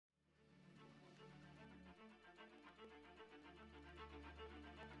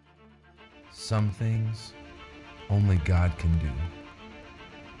Some things only God can do.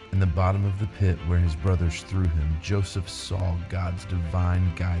 In the bottom of the pit where his brothers threw him, Joseph saw God's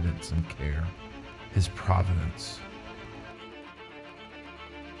divine guidance and care, his providence.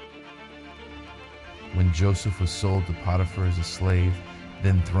 When Joseph was sold to Potiphar as a slave,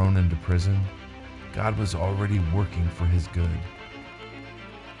 then thrown into prison, God was already working for his good.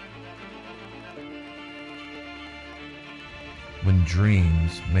 When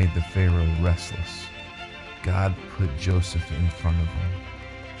dreams made the Pharaoh restless, God put Joseph in front of him.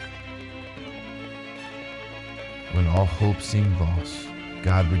 When all hope seemed lost,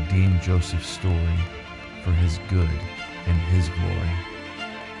 God redeemed Joseph's story for his good and his glory.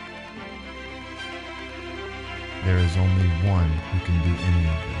 There is only one who can do any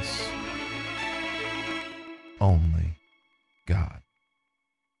of this. Only God.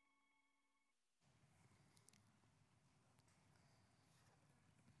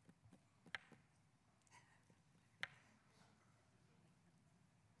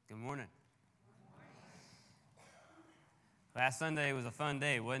 Good morning. Last Sunday was a fun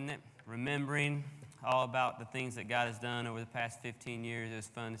day, wasn't it? Remembering all about the things that God has done over the past 15 years. It was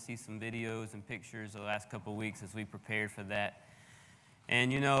fun to see some videos and pictures the last couple of weeks as we prepared for that.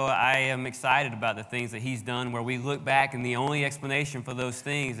 And, I am excited about the things that he's done where we look back and the only explanation for those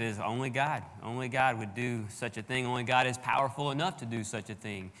things is only God. Only God would do such a thing. Only God is powerful enough to do such a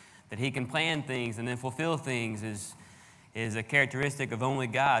thing. That he can plan things and then fulfill things is a characteristic of only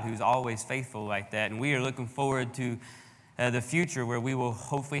God, who's always faithful like that. And we are looking forward to the future where we will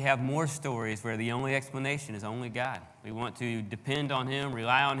hopefully have more stories where the only explanation is only God. We want to depend on him,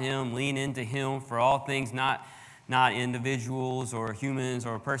 rely on him, lean into him for all things, not individuals or humans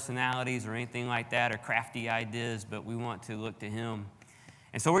or personalities or anything like that or crafty ideas, but we want to look to him.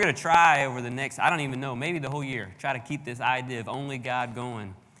 And so we're going to try over the next, I don't even know, maybe the whole year, try to keep this idea of only God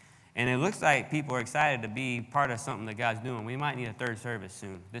going. And it looks like people are excited to be part of something that God's doing. We might need a third service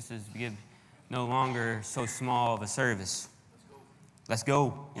soon. This is no longer so small of a service. Let's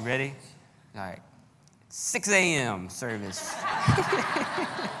go. You ready? All right. 6 a.m. service.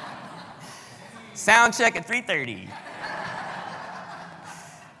 Sound check at 3:30.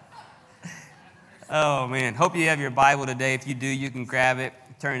 Oh, man. Hope you have your Bible today. If you do, you can grab it.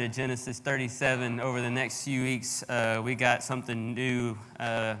 Turn to Genesis 37 over the next few weeks. We got something new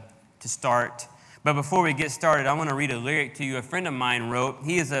to start. But before we get started, I want to read a lyric to you a friend of mine wrote.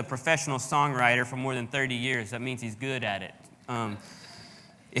 He is a professional songwriter for more than 30 years. That means he's good at it.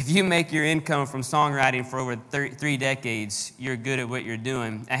 If you make your income from songwriting for over 3 decades, you're good at what you're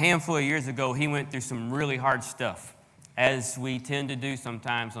doing. A handful of years ago, he went through some really hard stuff, as we tend to do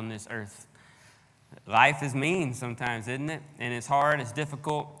sometimes on this earth. Life is mean sometimes, isn't it? And it's hard, it's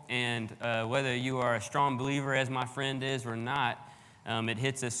difficult, and whether you are a strong believer, as my friend is, or not, it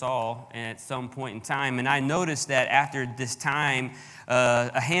hits us all at some point in time. And I noticed that after this time,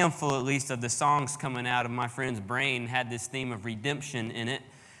 a handful at least of the songs coming out of my friend's brain had this theme of redemption in it.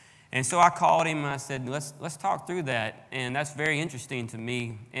 And so I called him and I said, let's talk through that. And that's very interesting to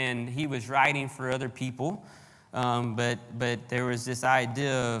me. And he was writing for other people, but there was this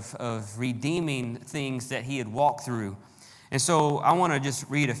idea of redeeming things that he had walked through. And so I want to just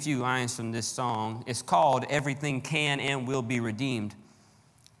read a few lines from this song. It's called Everything Can and Will Be Redeemed.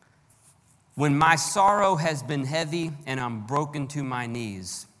 When my sorrow has been heavy and I'm broken to my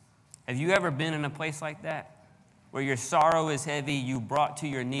knees. Have you ever been in a place like that? Where your sorrow is heavy, you brought to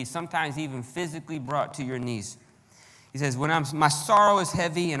your knees, sometimes even physically brought to your knees. He says, when my sorrow is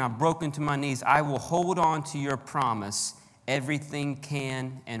heavy and I'm broken to my knees, I will hold on to your promise. Everything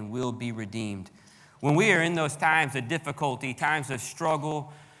can and will be redeemed. When we are in those times of difficulty, times of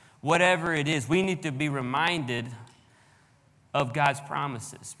struggle, whatever it is, we need to be reminded of God's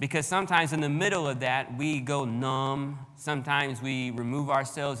promises. Because sometimes in the middle of that, we go numb. Sometimes we remove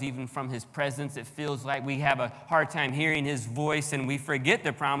ourselves even from his presence. It feels like we have a hard time hearing his voice, and we forget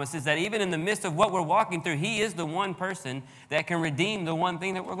the promises that even in the midst of what we're walking through, he is the one person that can redeem the one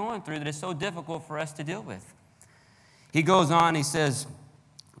thing that we're going through that is so difficult for us to deal with. He goes on, he says,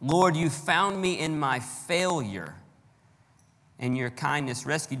 Lord, you found me in my failure, and your kindness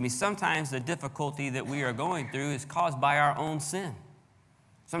rescued me. Sometimes the difficulty that we are going through is caused by our own sin.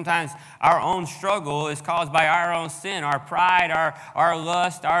 Sometimes our own struggle is caused by our own sin, our pride, our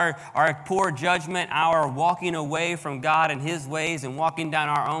lust, our poor judgment, our walking away from God and his ways and walking down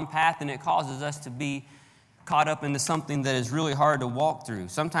our own path, and it causes us to be caught up into something that is really hard to walk through.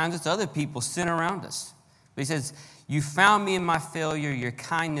 Sometimes it's other people's sin around us. But he says, you found me in my failure, your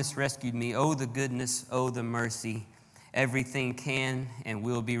kindness rescued me. Oh, the goodness, oh, the mercy. Everything can and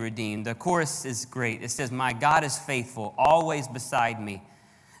will be redeemed. The chorus is great. It says, my God is faithful, always beside me.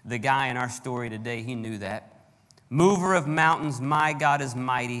 The guy in our story today, he knew that. Mover of mountains, my God is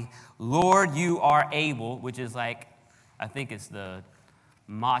mighty. Lord, you are able, which is like, I think it's the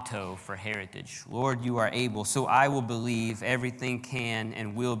motto for Heritage. Lord, you are able, so I will believe everything can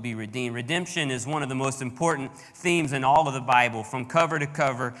and will be redeemed. Redemption is one of the most important themes in all of the Bible, from cover to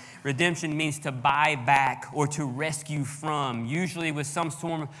cover. Redemption means to buy back or to rescue from, usually with some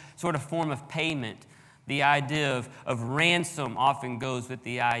sort of form of payment. The idea of ransom often goes with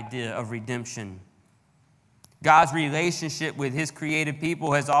the idea of redemption. God's relationship with his created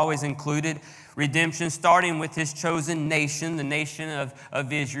people has always included redemption, starting with his chosen nation, the nation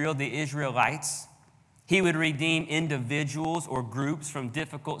of Israel, the Israelites. He would redeem individuals or groups from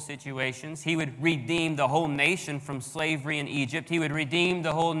difficult situations. He would redeem the whole nation from slavery in Egypt. He would redeem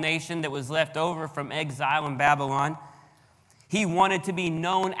the whole nation that was left over from exile in Babylon. He wanted to be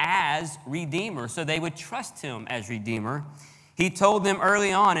known as Redeemer, so they would trust him as Redeemer. He told them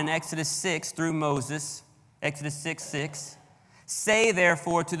early on in Exodus 6 through Moses, Exodus 6:6, say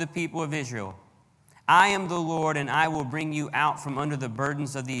therefore to the people of Israel, I am the Lord, and I will bring you out from under the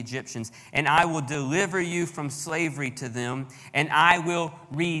burdens of the Egyptians, and I will deliver you from slavery to them, and I will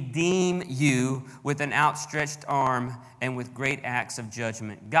redeem you with an outstretched arm and with great acts of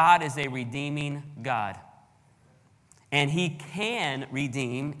judgment. God is a redeeming God, and he can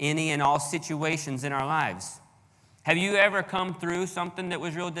redeem any and all situations in our lives. Have you ever come through something that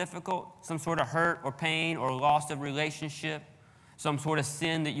was real difficult? Some sort of hurt or pain or loss of relationship? Some sort of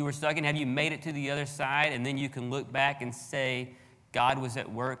sin that you were stuck in? Have you made it to the other side and then you can look back and say, God was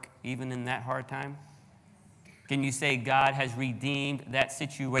at work even in that hard time? Can you say God has redeemed that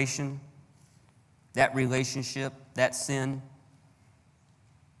situation, that relationship, that sin?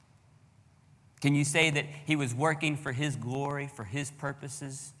 Can you say that he was working for his glory, for his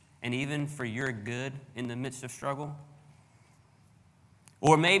purposes, and even for your good in the midst of struggle?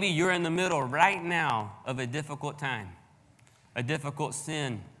 Or maybe you're in the middle right now of a difficult time, a difficult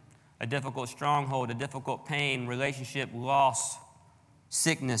sin, a difficult stronghold, a difficult pain, relationship, loss,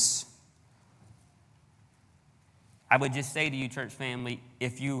 sickness. I would just say to you, church family,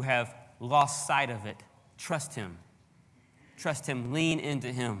 if you have lost sight of it, trust him. Trust him, lean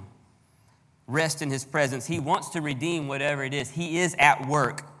into him. Rest in his presence. He wants to redeem whatever it is. He is at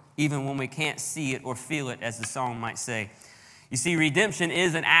work, even when we can't see it or feel it, as the song might say. You see, redemption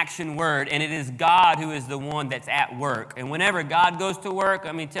is an action word, and it is God who is the one that's at work. And whenever God goes to work,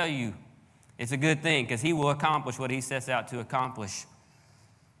 let me tell you, it's a good thing, because he will accomplish what he sets out to accomplish.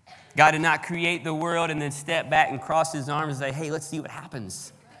 God did not create the world and then step back and cross his arms and say, hey, let's see what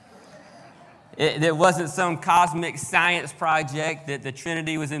happens. There wasn't some cosmic science project that the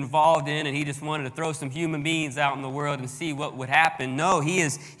Trinity was involved in, and he just wanted to throw some human beings out in the world and see what would happen. No, he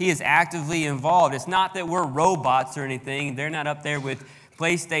is actively involved. It's not that we're robots or anything. They're not up there with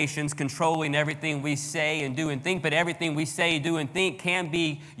PlayStations controlling everything we say and do and think, but everything we say, do, and think can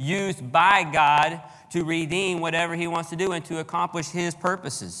be used by God to redeem whatever he wants to do and to accomplish his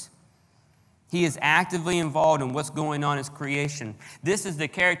purposes. He is actively involved in what's going on in his creation. This is the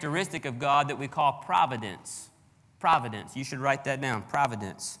characteristic of God that we call providence. Providence. You should write that down,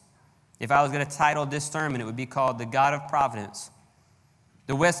 providence. If I was going to title this sermon, it would be called The God of Providence.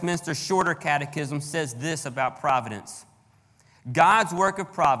 The Westminster Shorter Catechism says this about providence. God's work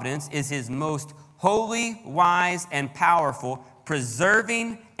of providence is his most holy, wise, and powerful,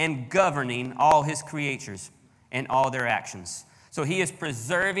 preserving and governing all his creatures and all their actions. So he is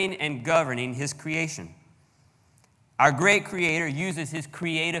preserving and governing his creation. Our great Creator uses his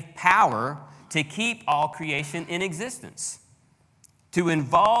creative power to keep all creation in existence, to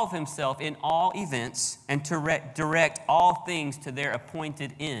involve himself in all events, and to direct all things to their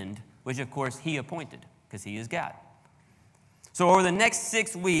appointed end, which of course he appointed, because he is God. So over the next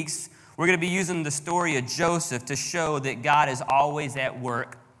 6 weeks, we're going to be using the story of Joseph to show that God is always at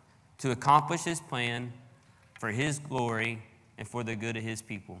work to accomplish his plan for his glory and for the good of his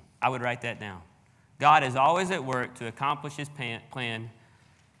people. I would write that down. God is always at work to accomplish his plan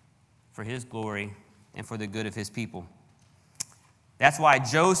for his glory and for the good of his people. That's why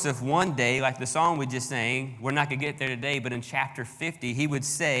Joseph one day, like the song we just sang, we're not going to get there today, but in chapter 50, he would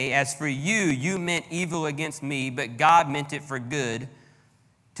say, as for you, you meant evil against me, but God meant it for good,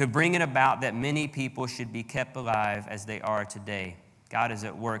 to bring it about that many people should be kept alive as they are today. God is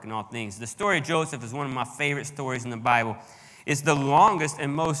at work in all things. The story of Joseph is one of my favorite stories in the Bible. It's the longest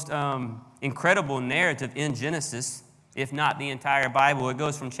and most incredible narrative in Genesis, if not the entire Bible. It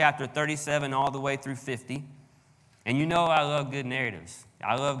goes from chapter 37 all the way through 50. And you know I love good narratives.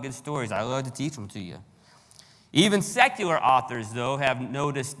 I love good stories. I love to teach them to you. Even secular authors, though, have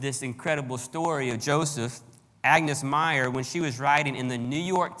noticed this incredible story of Joseph Agnes Meyer, when she was writing in the New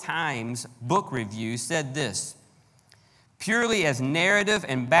York Times book review, said this: "Purely as narrative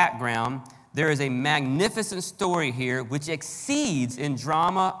and background, there is a magnificent story here which exceeds in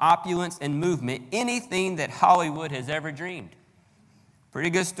drama, opulence, and movement anything that Hollywood has ever dreamed." Pretty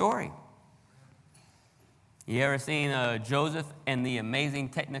good story. You ever seen Joseph and the Amazing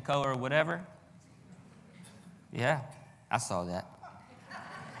Technicolor or whatever? Yeah, I saw that.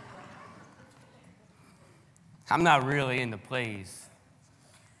 I'm not really into plays.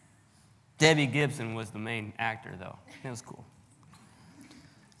 Debbie Gibson was the main actor, though. It was cool.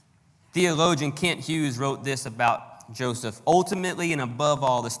 Theologian Kent Hughes wrote this about Joseph: "Ultimately and above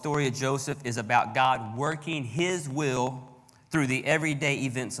all, the story of Joseph is about God working his will through the everyday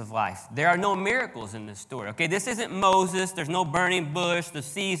events of life. There are no miracles in this story, okay? This isn't Moses. There's no burning bush. The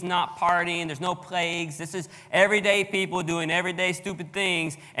sea's not parting. There's no plagues. This is everyday people doing everyday stupid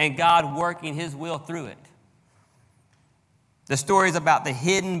things and God working his will through it. The story is about the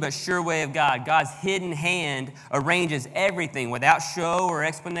hidden but sure way of God. God's hidden hand arranges everything without show or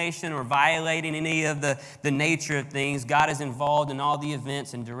explanation or violating any of the nature of things. God is involved in all the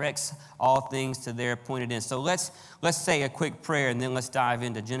events and directs all things to their appointed end." So let's say a quick prayer, and then let's dive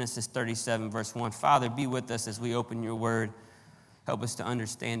into Genesis 37, verse 1. Father, be with us as we open your word. Help us to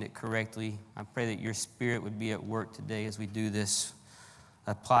understand it correctly. I pray that your Spirit would be at work today as we do this.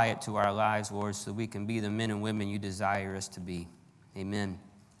 Apply it to our lives, Lord, so we can be the men and women you desire us to be. Amen.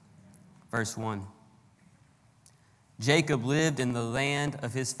 Verse 1. "Jacob lived in the land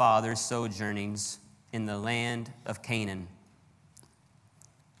of his father's sojournings, in the land of Canaan."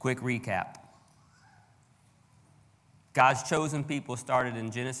 Quick recap. God's chosen people started in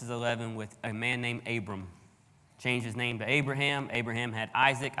Genesis 11 with a man named Abram. Changed his name to Abraham. Abraham had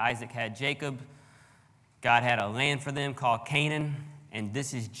Isaac. Isaac had Jacob. God had a land for them called Canaan. And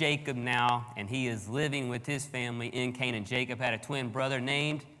this is Jacob now, and he is living with his family in Canaan. Jacob had a twin brother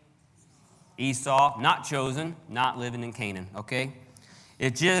named Esau, not chosen, not living in Canaan, okay?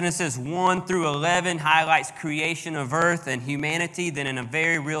 If Genesis 1 through 11 highlights creation of earth and humanity, then in a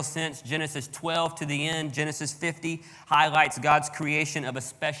very real sense, Genesis 12 to the end, Genesis 50 highlights God's creation of a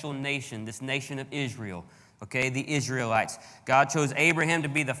special nation, this nation of Israel, okay, the Israelites. God chose Abraham to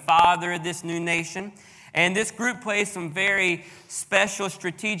be the father of this new nation. And this group plays some very special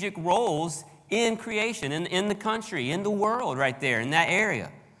strategic roles in creation, in the country, in the world right there, in that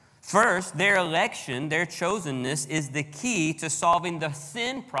area. First, their election, their chosenness is the key to solving the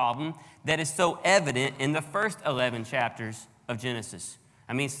sin problem that is so evident in the first 11 chapters of Genesis.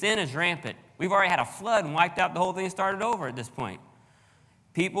 I mean, sin is rampant. We've already had a flood and wiped out the whole thing and started over at this point.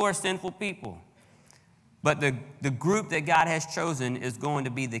 People are sinful people. But the group that God has chosen is going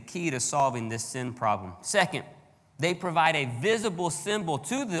to be the key to solving this sin problem. Second, they provide a visible symbol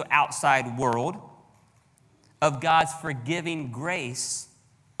to the outside world of God's forgiving grace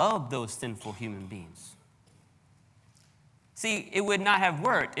of those sinful human beings. See, it would not have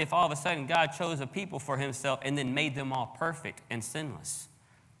worked if all of a sudden God chose a people for himself and then made them all perfect and sinless.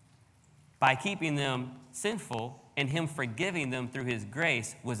 By keeping them sinful, and him forgiving them through his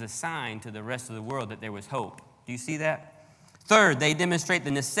grace was a sign to the rest of the world that there was hope. Do you see that? Third, they demonstrate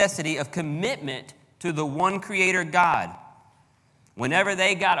the necessity of commitment to the one creator God. Whenever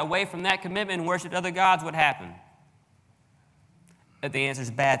they got away from that commitment and worshiped other gods, what happened? The answer is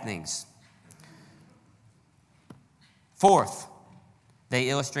bad things. Fourth, they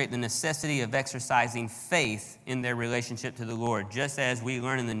illustrate the necessity of exercising faith in their relationship to the Lord. Just as we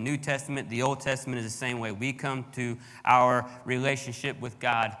learn in the New Testament, the Old Testament is the same way. We come to our relationship with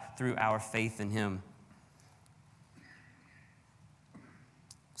God through our faith in him.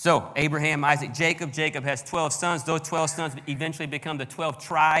 So, Abraham, Isaac, Jacob. Jacob has 12 sons. Those 12 sons eventually become the 12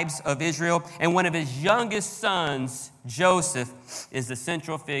 tribes of Israel. And one of his youngest sons, Joseph, is the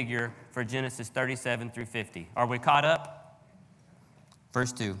central figure for Genesis 37 through 50. Are we caught up?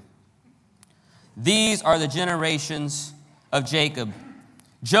 Verse 2. "These are the generations of Jacob.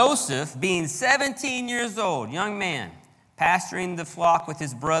 Joseph, being 17 years old, young man, pasturing the flock with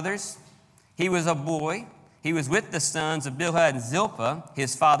his brothers. He was a boy. He was with the sons of Bilhah and Zilpah,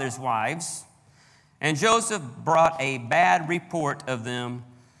 his father's wives. And Joseph brought a bad report of them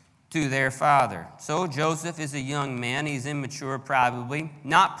to their father." So Joseph is a young man. He's immature probably.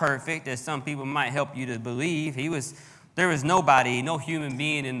 Not perfect, as some people might help you to believe. There was nobody, no human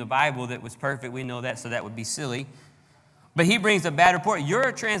being in the Bible that was perfect. We know that, so that would be silly. But he brings a bad report.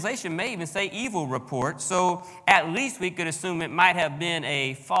 Your translation may even say evil report. So at least we could assume it might have been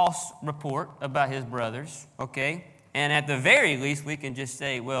a false report about his brothers, okay? And at the very least, we can just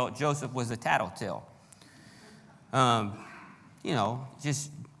say, well, Joseph was a tattletale.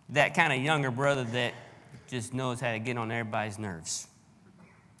 Just that kind of younger brother that just knows how to get on everybody's nerves.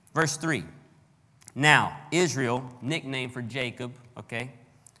 Verse 3. Now, Israel, nickname for Jacob, okay?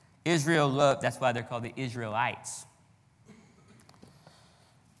 Israel loved, that's why they're called the Israelites.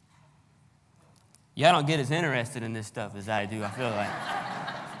 Y'all don't get as interested in this stuff as I do, I feel like.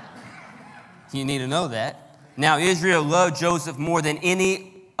 You need to know that. Now, Israel loved Joseph more than any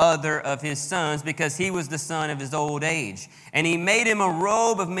other of his sons because he was the son of his old age. And he made him a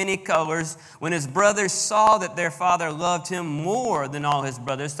robe of many colors when his brothers saw that their father loved him more than all his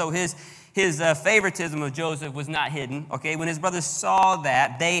brothers. So his favoritism of Joseph was not hidden. Okay, when his brothers saw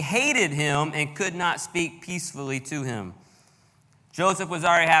that, they hated him and could not speak peacefully to him. Joseph was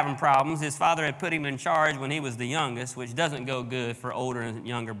already having problems. His father had put him in charge when he was the youngest, which doesn't go good for older and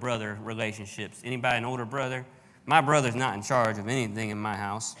younger brother relationships. Anybody an older brother? My brother's not in charge of anything in my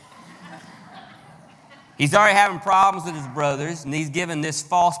house. He's already having problems with his brothers, and he's given this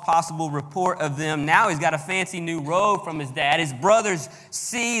false possible report of them. Now he's got a fancy new robe from his dad. His brothers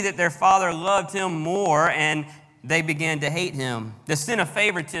see that their father loved him more, and they began to hate him. The sin of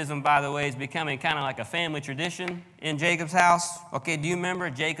favoritism, by the way, is becoming kind of like a family tradition in Jacob's house. Okay, do you remember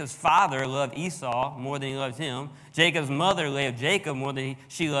Jacob's father loved Esau more than he loved him? Jacob's mother loved Jacob more than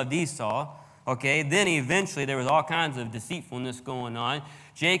she loved Esau. Okay, then eventually there was all kinds of deceitfulness going on.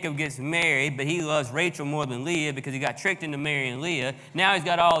 Jacob gets married, but he loves Rachel more than Leah because he got tricked into marrying Leah. Now he's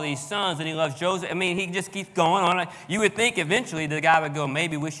got all these sons and he loves Joseph. I mean, he just keeps going on. You would think eventually the guy would go,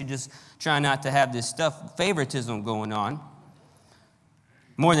 maybe we should just try not to have this stuff, favoritism going on.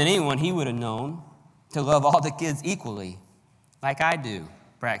 More than anyone, he would have known to love all the kids equally, like I do,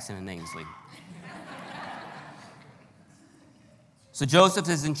 Braxton and Ainsley. So Joseph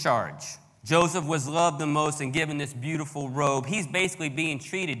is in charge. Joseph was loved the most and given this beautiful robe. He's basically being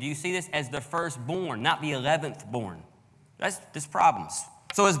treated, do you see this, as the firstborn, not the 11th born. There's problems.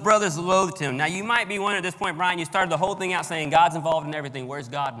 So his brothers loathed him. Now you might be wondering at this point, Brian, you started the whole thing out saying God's involved in everything. Where's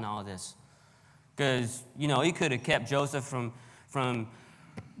God in all of this? Because, he could have kept Joseph from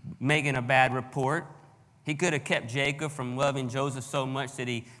making a bad report. He could have kept Jacob from loving Joseph so much that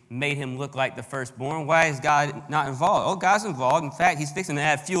he made him look like the firstborn. Why is God not involved? Oh, God's involved. In fact, he's fixing to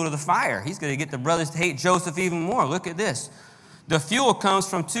add fuel to the fire. He's going to get the brothers to hate Joseph even more. Look at this. The fuel comes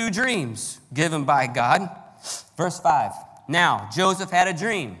from 2 dreams given by God. Verse 5. Now, Joseph had a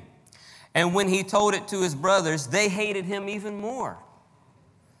dream, and when he told it to his brothers, they hated him even more.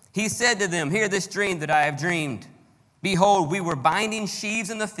 He said to them, hear this dream that I have dreamed. Behold, we were binding sheaves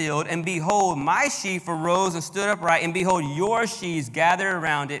in the field, and behold, my sheaf arose and stood upright, and behold, your sheaves gathered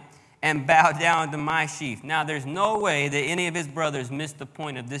around it and bowed down to my sheaf. Now, there's no way that any of his brothers missed the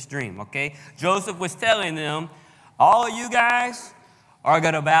point of this dream, okay? Joseph was telling them, all of you guys are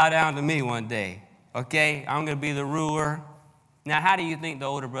going to bow down to me one day, okay? I'm going to be the ruler. Now, how do you think the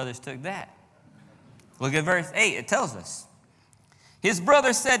older brothers took that? Look at verse 8. It tells us. His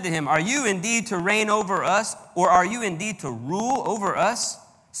brother said to him, are you indeed to reign over us, or are you indeed to rule over us?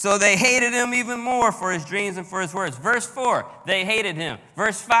 So they hated him even more for his dreams and for his words. Verse 4, they hated him.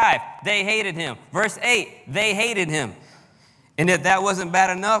 Verse 5, they hated him. Verse 8, they hated him. And if that wasn't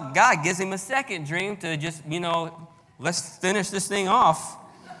bad enough, God gives him a second dream to just, let's finish this thing off.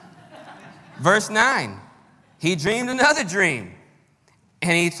 Verse 9, he dreamed another dream,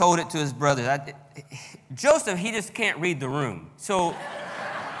 and he told it to his brothers. Joseph, he just can't read the room. So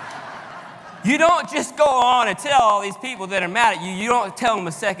you don't just go on and tell all these people that are mad at you, you don't tell them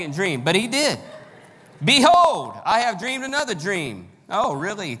a second dream. But he did. Behold, I have dreamed another dream. Oh,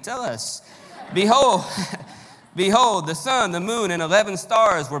 really? Tell us. Behold, the sun, the moon, and 11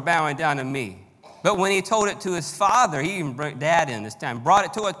 stars were bowing down to me. But when he told it to his father, he even brought dad in this time, brought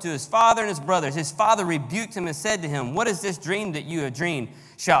it to his father and his brothers. His father rebuked him and said to him, what is this dream that you have dreamed?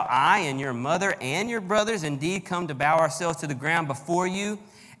 Shall I and your mother and your brothers indeed come to bow ourselves to the ground before you?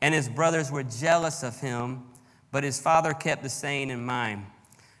 And his brothers were jealous of him, but his father kept the saying in mind.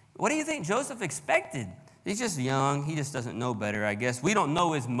 What do you think Joseph expected? He's just young. He just doesn't know better, I guess. We don't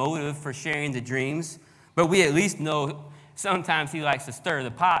know his motive for sharing the dreams, but we at least know sometimes he likes to stir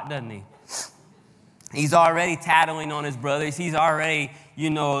the pot, doesn't he? He's already tattling on his brothers. He's already,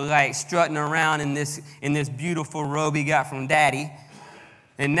 strutting around in this beautiful robe he got from daddy.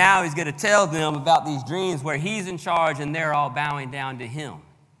 And now he's going to tell them about these dreams where he's in charge and they're all bowing down to him.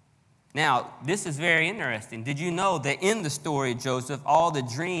 Now, this is very interesting. Did you know that in the story of Joseph, all the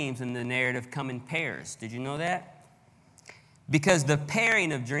dreams in the narrative come in pairs? Did you know that? Because the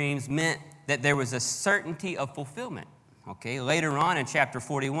pairing of dreams meant that there was a certainty of fulfillment. Okay, later on in chapter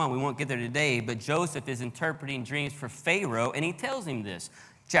 41, we won't get there today, but Joseph is interpreting dreams for Pharaoh, and he tells him this.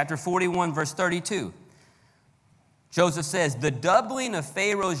 Chapter 41, verse 32. Joseph says, the doubling of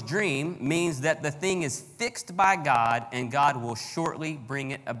Pharaoh's dream means that the thing is fixed by God and God will shortly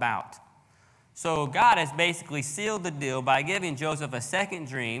bring it about. So God has basically sealed the deal by giving Joseph a second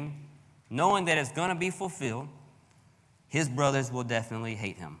dream, knowing that it's going to be fulfilled. His brothers will definitely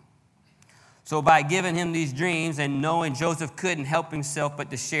hate him. So by giving him these dreams and knowing Joseph couldn't help himself but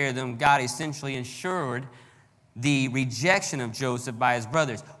to share them, God essentially ensured the rejection of Joseph by his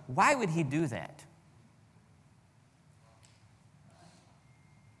brothers. Why would he do that?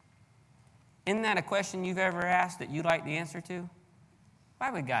 Isn't that a question you've ever asked that you'd like the answer to? Why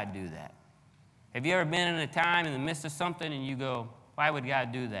would God do that? Have you ever been in a time in the midst of something and you go, why would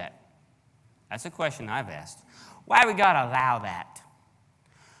God do that? That's a question I've asked. Why would God allow that?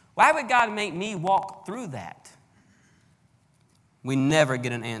 Why would God make me walk through that? We never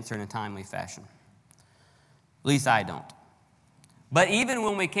get an answer in a timely fashion. At least I don't. But even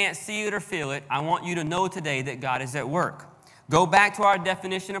when we can't see it or feel it, I want you to know today that God is at work. Go back to our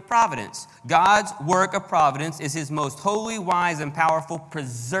definition of providence. God's work of providence is his most holy, wise, and powerful,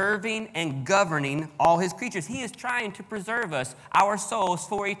 preserving and governing all his creatures. He is trying to preserve us, our souls,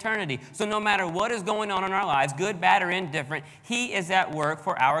 for eternity. So no matter what is going on in our lives, good, bad, or indifferent, he is at work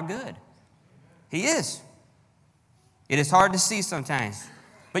for our good. He is. It is hard to see sometimes.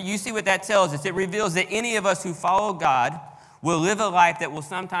 But you see what that tells us. It reveals that any of us who follow God will live a life that will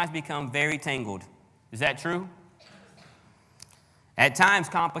sometimes become very tangled. Is that true? At times,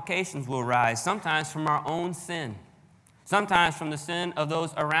 complications will arise, sometimes from our own sin, sometimes from the sin of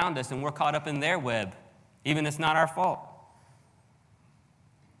those around us, and we're caught up in their web, even if it's not our fault.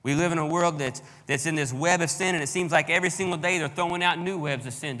 We live in a world that's in this web of sin, and it seems like every single day they're throwing out new webs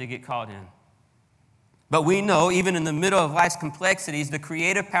of sin to get caught in. But we know, even in the middle of life's complexities, the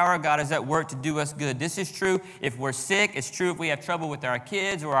creative power of God is at work to do us good. This is true if we're sick. It's true if we have trouble with our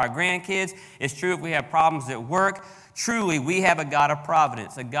kids or our grandkids. It's true if we have problems at work. Truly, we have a God of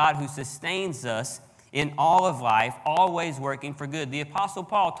providence, a God who sustains us in all of life, always working for good. The Apostle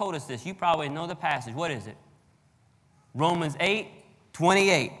Paul told us this. You probably know the passage. What is it? Romans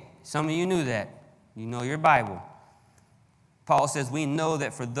 8:28. Some of you knew that. You know your Bible. Paul says, we know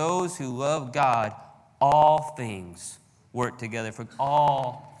that for those who love God, all things work together for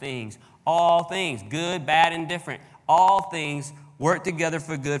all things. All things, good, bad, and different. All things work together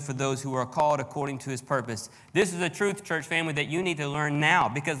for good for those who are called according to his purpose. This is a truth, church family, that you need to learn now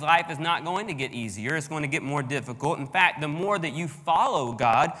because life is not going to get easier. It's going to get more difficult. In fact, the more that you follow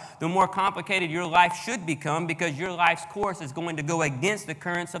God, the more complicated your life should become because your life's course is going to go against the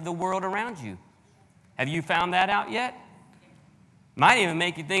currents of the world around you. Have you found that out yet? Might even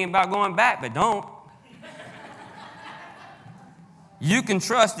make you think about going back, but don't. You can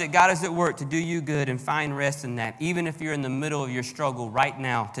trust that God is at work to do you good and find rest in that, even if you're in the middle of your struggle right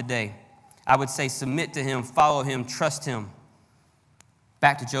now, today. I would say submit to him, follow him, trust him.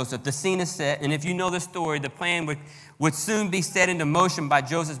 Back to Joseph. The scene is set, and if you know the story, the plan would soon be set into motion by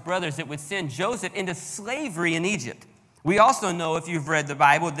Joseph's brothers. It would send Joseph into slavery in Egypt. We also know, if you've read the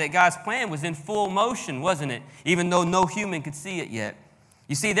Bible, that God's plan was in full motion, wasn't it? Even though no human could see it yet.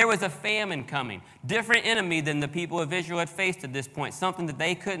 You see, there was a famine coming, different enemy than the people of Israel had faced at this point, something that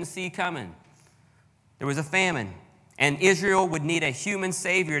they couldn't see coming. There was a famine, and Israel would need a human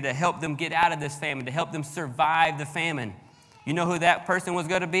savior to help them get out of this famine, to help them survive the famine. You know who that person was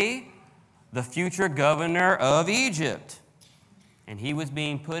going to be? The future governor of Egypt. And he was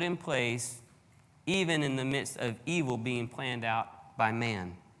being put in place even in the midst of evil being planned out by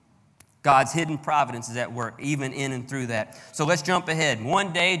man. God's hidden providence is at work, even in and through that. So let's jump ahead.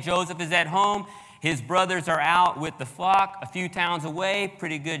 One day, Joseph is at home. His brothers are out with the flock a few towns away.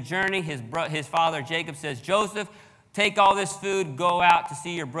 Pretty good journey. His father, Jacob, says, Joseph, take all this food, go out to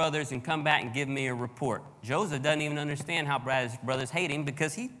see your brothers, and come back and give me a report. Joseph doesn't even understand how his brothers hate him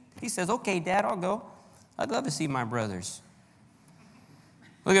because he says, okay, Dad, I'll go. I'd love to see my brothers.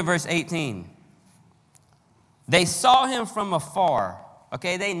 Look at verse 18. They saw him from afar.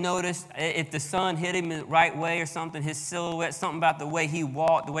 Okay, they noticed if the sun hit him the right way or something, his silhouette, something about the way he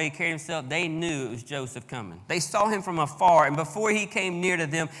walked, the way he carried himself, they knew it was Joseph coming. They saw him from afar, and before he came near to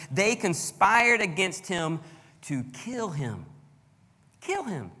them, they conspired against him to kill him. Kill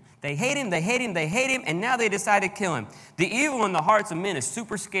him. They hate him, they hate him, they hate him, and now they decide to kill him. The evil in the hearts of men is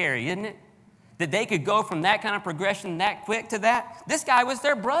super scary, isn't it? That they could go from that kind of progression that quick to that. This guy was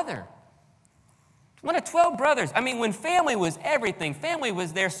their brother. One of 12 brothers. I mean, when family was everything, family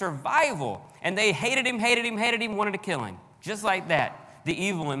was their survival. And they hated him, wanted to kill him. Just like that, the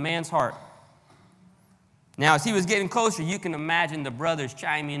evil in man's heart. Now, as he was getting closer, you can imagine the brothers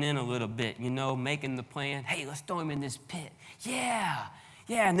chiming in a little bit, making the plan. Hey, let's throw him in this pit. Yeah,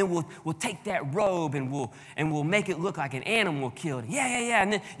 Yeah, and then we'll take that robe and we'll make it look like an animal killed it. Yeah.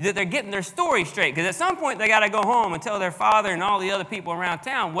 And then they're getting their story straight, because at some point they got to go home and tell their father and all the other people around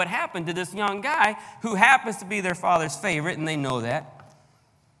town what happened to this young guy who happens to be their father's favorite, and they know that.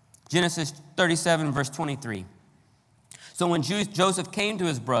 Genesis 37, verse 23. So when Joseph came to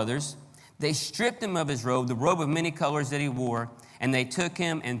his brothers, they stripped him of his robe, the robe of many colors that he wore, and they took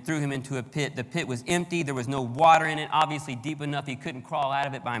him and threw him into a pit. The pit was empty. There was no water in it, obviously deep enough he couldn't crawl out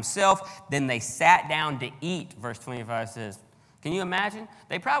of it by himself. Then they sat down to eat, verse 25 says. Can you imagine?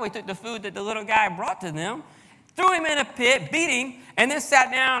 They probably took the food that the little guy brought to them, threw him in a pit, beat him, and then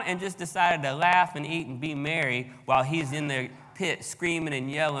sat down and just decided to laugh and eat and be merry while he's in the pit screaming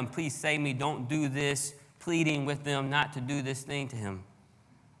and yelling, please save me, don't do this, pleading with them not to do this thing to him.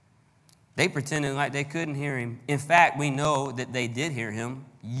 They pretended like they couldn't hear him. In fact, we know that they did hear him.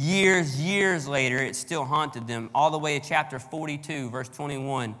 Years later, it still haunted them. All the way to chapter 42, verse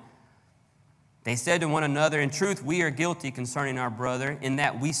 21. They said to one another, in truth, we are guilty concerning our brother, in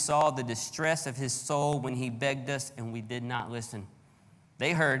that we saw the distress of his soul when he begged us, and we did not listen.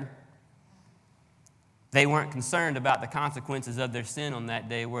 They heard. They weren't concerned about the consequences of their sin on that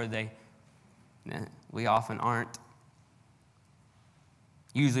day, were they? We often aren't.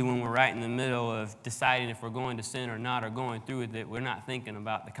 Usually when we're right in the middle of deciding if we're going to sin or not, or going through with it, we're not thinking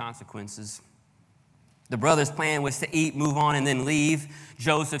about the consequences. The brothers' plan was to eat, move on, and then leave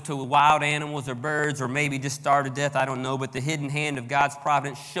Joseph to wild animals or birds, or maybe just starve to death, I don't know. But the hidden hand of God's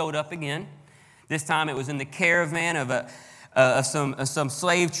providence showed up again. This time it was in the caravan of some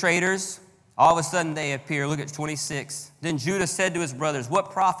slave traders. All of a sudden they appear. Look at 26. Then Judah said to his brothers, what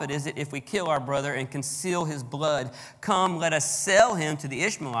profit is it if we kill our brother and conceal his blood? Come, let us sell him to the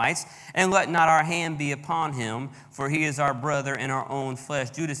Ishmaelites, and let not our hand be upon him, for he is our brother and our own flesh.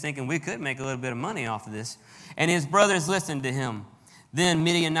 Judah's thinking we could make a little bit of money off of this. And his brothers listened to him. Then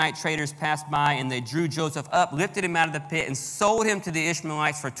Midianite traders passed by, and they drew Joseph up, lifted him out of the pit, and sold him to the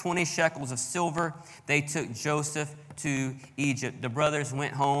Ishmaelites for 20 shekels of silver. They took Joseph to Egypt. The brothers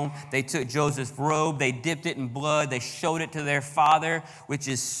went home. They took Joseph's robe. They dipped it in blood. They showed it to their father, which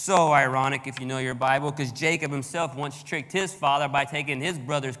is so ironic if you know your Bible, because Jacob himself once tricked his father by taking his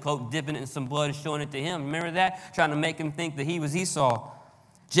brother's cloak, dipping it in some blood, and showing it to him. Remember that? Trying to make him think that he was Esau.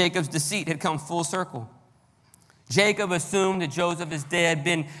 Jacob's deceit had come full circle. Jacob assumed that Joseph is dead,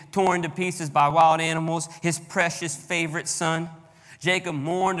 been torn to pieces by wild animals, his precious favorite son. Jacob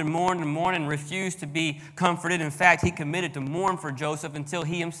mourned and refused to be comforted. In fact, he committed to mourn for Joseph until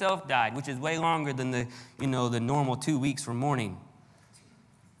he himself died, which is way longer than the normal 2 weeks for mourning.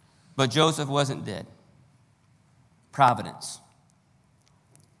 But Joseph wasn't dead. Providence.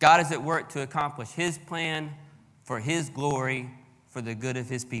 God is at work to accomplish his plan for his glory, for the good of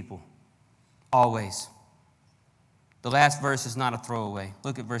his people. Always. The last verse is not a throwaway.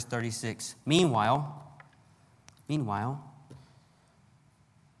 Look at verse 36. Meanwhile,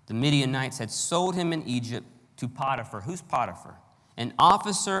 the Midianites had sold him in Egypt to Potiphar. Who's Potiphar? An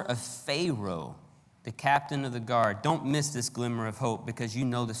officer of Pharaoh, the captain of the guard. Don't miss this glimmer of hope, because you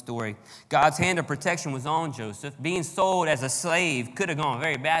know the story. God's hand of protection was on Joseph. Being sold as a slave could have gone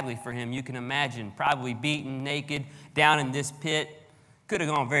very badly for him. You can imagine, probably beaten, naked, down in this pit. Could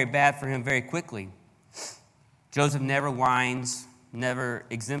have gone very bad for him very quickly. Joseph never whines, never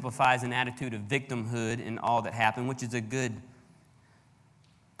exemplifies an attitude of victimhood in all that happened, which is a good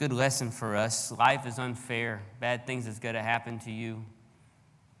lesson for us. Life is unfair. Bad things is going to happen to you.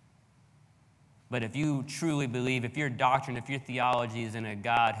 But if you truly believe, if your doctrine, if your theology is in a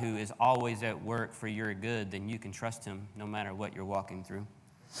God who is always at work for your good, then you can trust him no matter what you're walking through.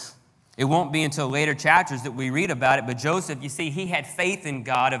 It won't be until later chapters that we read about it, but Joseph, you see, he had faith in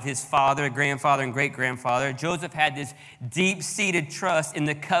God of his father, grandfather, and great-grandfather. Joseph had this deep-seated trust in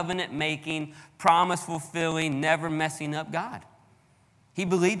the covenant-making, promise-fulfilling, never-messing-up God. He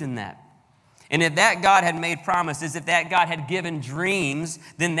believed in that. And if that God had made promises, if that God had given dreams,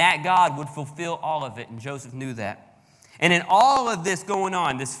 then that God would fulfill all of it, and Joseph knew that. And in all of this going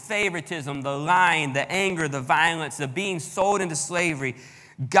on, this favoritism, the lying, the anger, the violence, the being sold into slavery,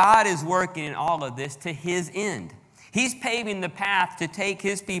 God is working in all of this to his end. He's paving the path to take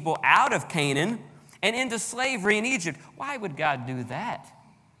his people out of Canaan and into slavery in Egypt. Why would God do that?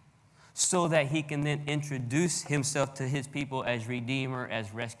 So that he can then introduce himself to his people as Redeemer,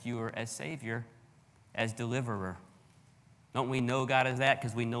 as Rescuer, as Savior, as Deliverer. Don't we know God as that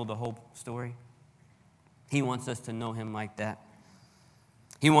because we know the whole story? He wants us to know him like that.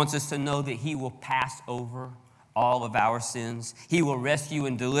 He wants us to know that he will pass over all of our sins. He will rescue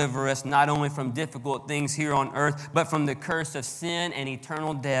and deliver us not only from difficult things here on earth, but from the curse of sin and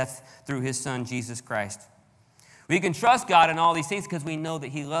eternal death through his Son, Jesus Christ. We can trust God in all these things because we know that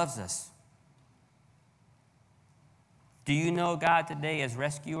He loves us. Do you know God today as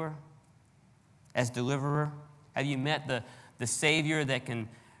rescuer, as deliverer? Have you met the Savior that can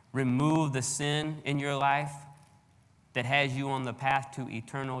remove the sin in your life that has you on the path to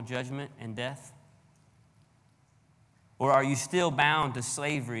eternal judgment and death? Or are you still bound to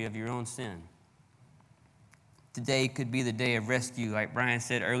slavery of your own sin? Today could be the day of rescue, like Brian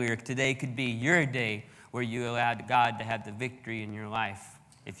said earlier. Today could be your day where you allowed God to have the victory in your life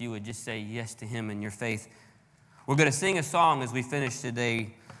if you would just say yes to Him in your faith. We're going to sing a song as we finish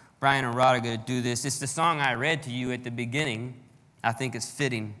today. Brian and Rod are going to do this. It's the song I read to you at the beginning. I think it's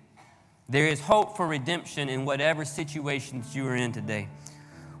fitting. There is hope for redemption in whatever situations you are in today.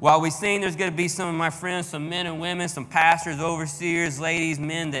 While we sing, there's going to be some of my friends, some men and women, some pastors, overseers, ladies,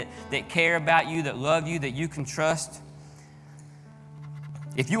 men that care about you, that love you, that you can trust.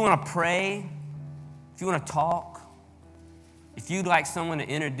 If you want to pray, if you want to talk, if you'd like someone to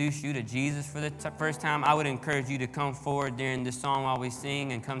introduce you to Jesus for the first time, I would encourage you to come forward during this song while we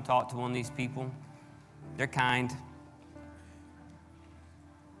sing and come talk to one of these people. They're kind.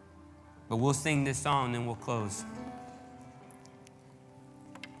 But we'll sing this song and then we'll close.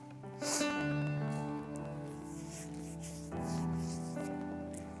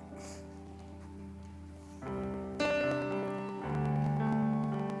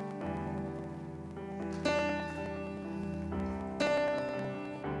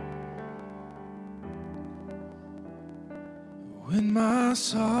 When my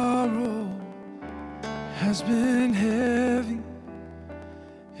sorrow has been heavy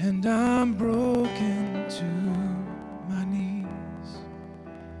and I'm broken to my knees,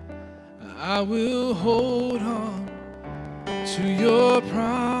 I will hold on to your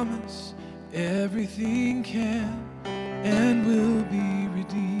promise. Everything can and will be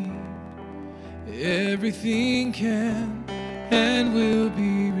redeemed. Everything can and will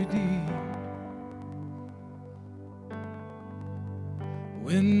be redeemed.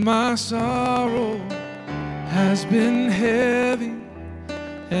 When my sorrow has been heavy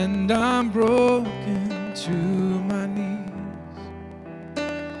and I'm broken to my knees,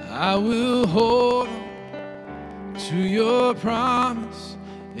 I will hold on to your promise.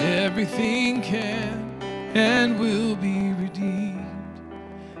 Everything can and will be redeemed.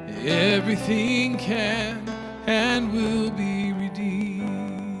 Everything can and will be redeemed.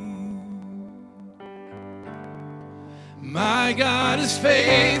 My God is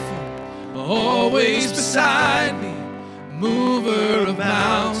faithful, always beside me, mover of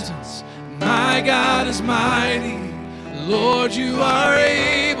mountains. My God is mighty, Lord, you are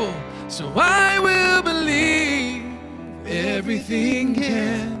able, so I will believe. Everything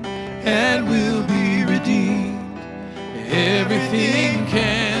can and will be redeemed. Everything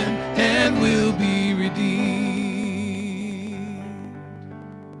can and will be redeemed.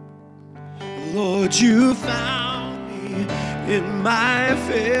 Lord, you found in my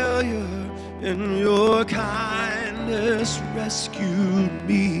failure, and your kindness rescued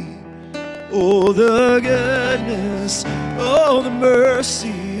me. Oh, the goodness, oh, the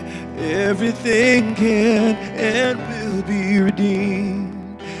mercy, everything can and will be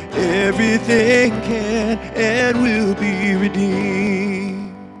redeemed. Everything can and will be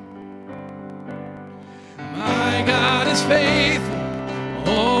redeemed. My God is faithful,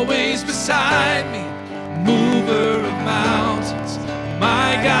 always beside me, mover of mountains.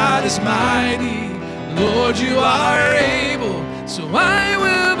 My God is mighty, Lord, you are able, so I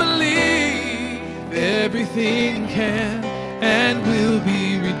will believe. Everything can and will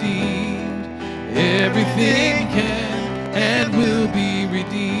be redeemed. Everything can and will be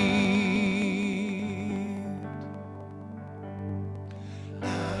redeemed. I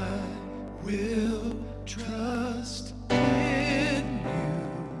will trust in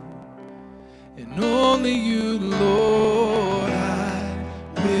you, and only you, Lord. I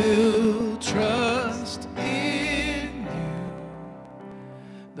will trust in you.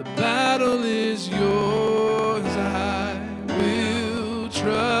 The battle is yours. I will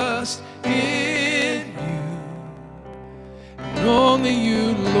trust in you, and only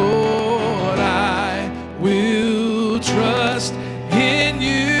you, Lord. I will trust in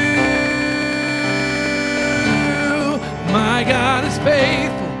you. My God is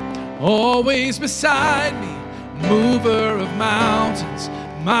faithful, always beside me, mover of mountains.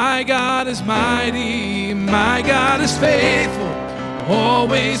 My God is mighty, my God is faithful,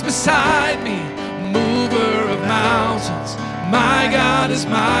 always beside me, mover of mountains. My God is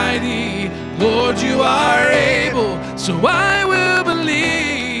mighty, Lord, you are able, so I will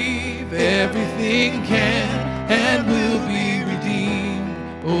believe. Everything can and will be redeemed.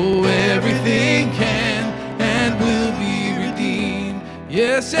 Oh, everything can and will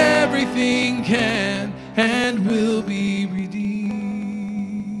can and will be redeemed.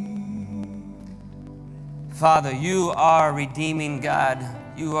 Father, you are redeeming God.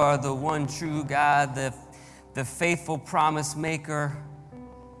 You are the one true God, the faithful promise maker,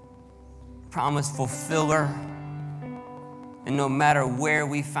 promise fulfiller. And no matter where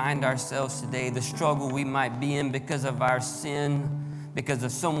we find ourselves today, the struggle we might be in because of our sin, because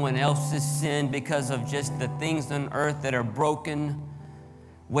of someone else's sin, because of just the things on earth that are broken,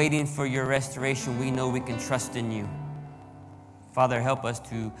 waiting for your restoration, we know we can trust in you. Father, help us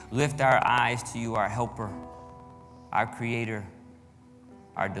to lift our eyes to you, our helper, our creator,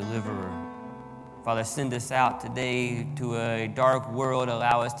 our deliverer. Father, send us out today to a dark world.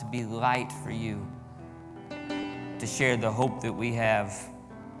 Allow us to be light for you, to share the hope that we have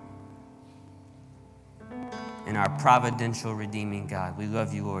in our providential, redeeming God. We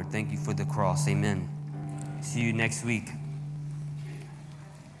love you, Lord. Thank you for the cross. Amen. See you next week.